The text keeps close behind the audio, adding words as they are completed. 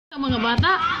mga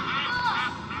bata.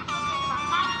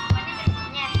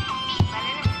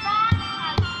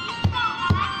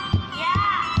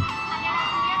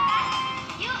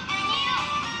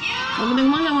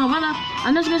 Magandang umaga mga bata.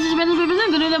 Anas kasi sa Betas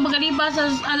Pipisan, gano'n na magkalipas sa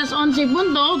alas 11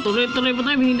 punto. Tuloy-tuloy po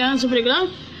tayo binigyan sa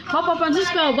pelikulang Papa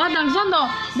Francisco, Batang Santo.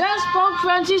 Best Pope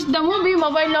Francis the Movie,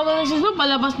 mobile logo ng Facebook,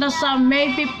 palabas na sa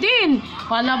May 15.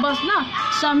 Palabas na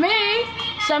sa May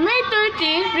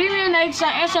 13, premiere night sa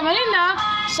SM Manila.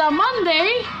 Sa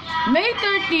Monday, May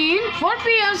 13, 4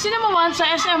 p.m. Cinema 1 sa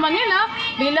SM Manila.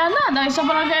 Bila na dahil sa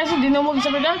barangay sa dinumog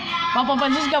sa pelikulang Papa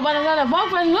Francisco, Batang Santo.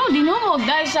 Pope Francisco, dinumog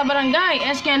dahil sa barangay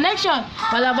SK election.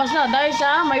 Palabas na dahil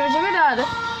sa may posibilidad.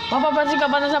 Papa Francisco,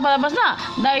 Batang Santo, palabas na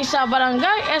dahil sa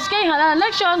barangay SK halalan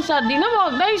election. Sa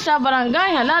dinumog dahil sa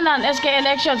barangay halalan SK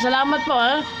election. Salamat po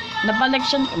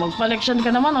napaleksyon. Magpaleksyon ka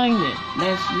naman o hindi?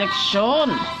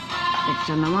 Leksyon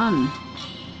naman.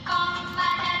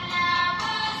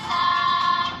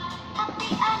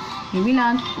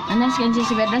 Bibilan, anas kansi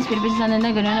si Verdas, Pilipinas na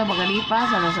na gano'n na pagkalipas,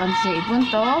 alas 11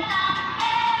 punto.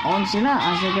 11 na,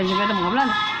 anas kansi si Verdas, mga plan.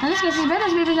 Anas kansi si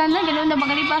Verdas, Pilipinas na gano'n na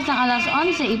pagkalipas ng alas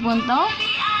 11 punto.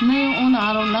 Na yung unang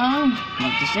araw ng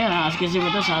magtisera, anas kansi si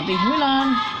Verdas sa ating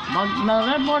hulan.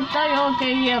 Mag-report tayo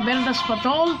kay Verdas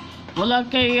Patrol, wala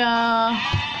kay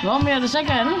Romeo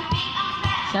II.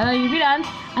 Sana bibilan,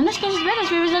 anas kansi si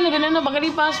Verdas, Pilipinas na gano'n na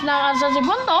pagkalipas ng alas 11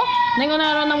 punto. Na yung unang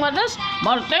araw ng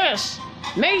Martes,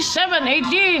 May 7,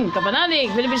 18,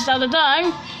 Kapanalig, Philippine Standard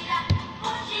Time.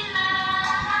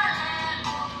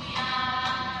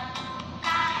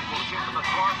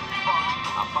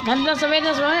 Ganda sa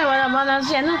Vedas mo eh, wala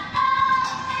balance yan, no?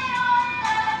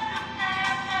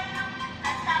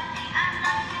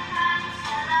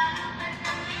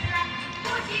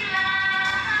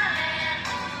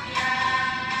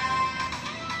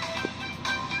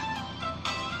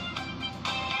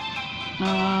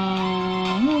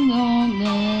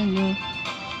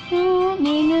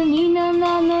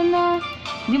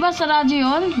 Di ba sa radyo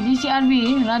yun?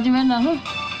 DCRB, radyo meron ako.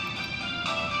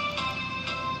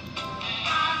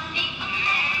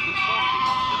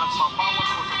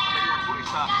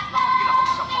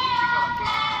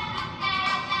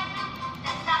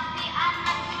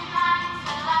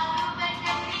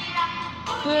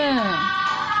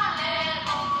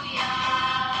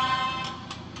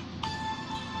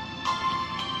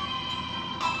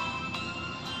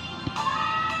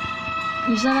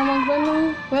 Isa namang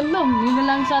kwento, dito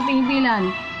lang sa ating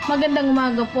hibilan. Magandang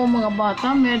umaga po mga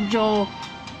bata. Medyo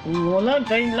wala,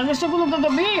 kayo lagas ako nung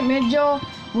kagabi. Medyo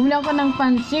bumili ako ng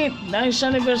pansit dahil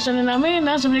sa anniversary namin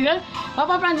sa Maligal.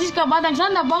 Papa Francisco, Batang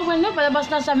Santo, Pope Francisco, palabas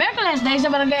na sa Merkules dahil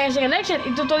sa barangay SK election.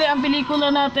 Itutuloy ang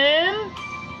pelikula natin.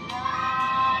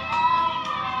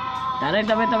 Tabi.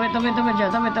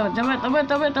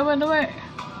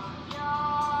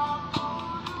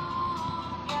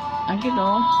 Ang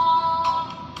kito.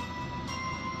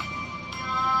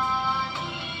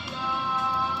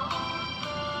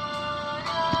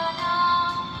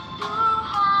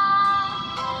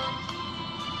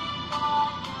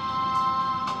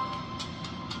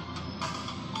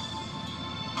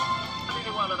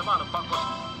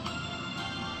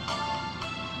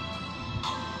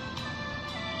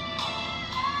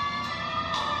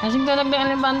 Kasing tulog ng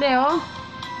alipande, oh.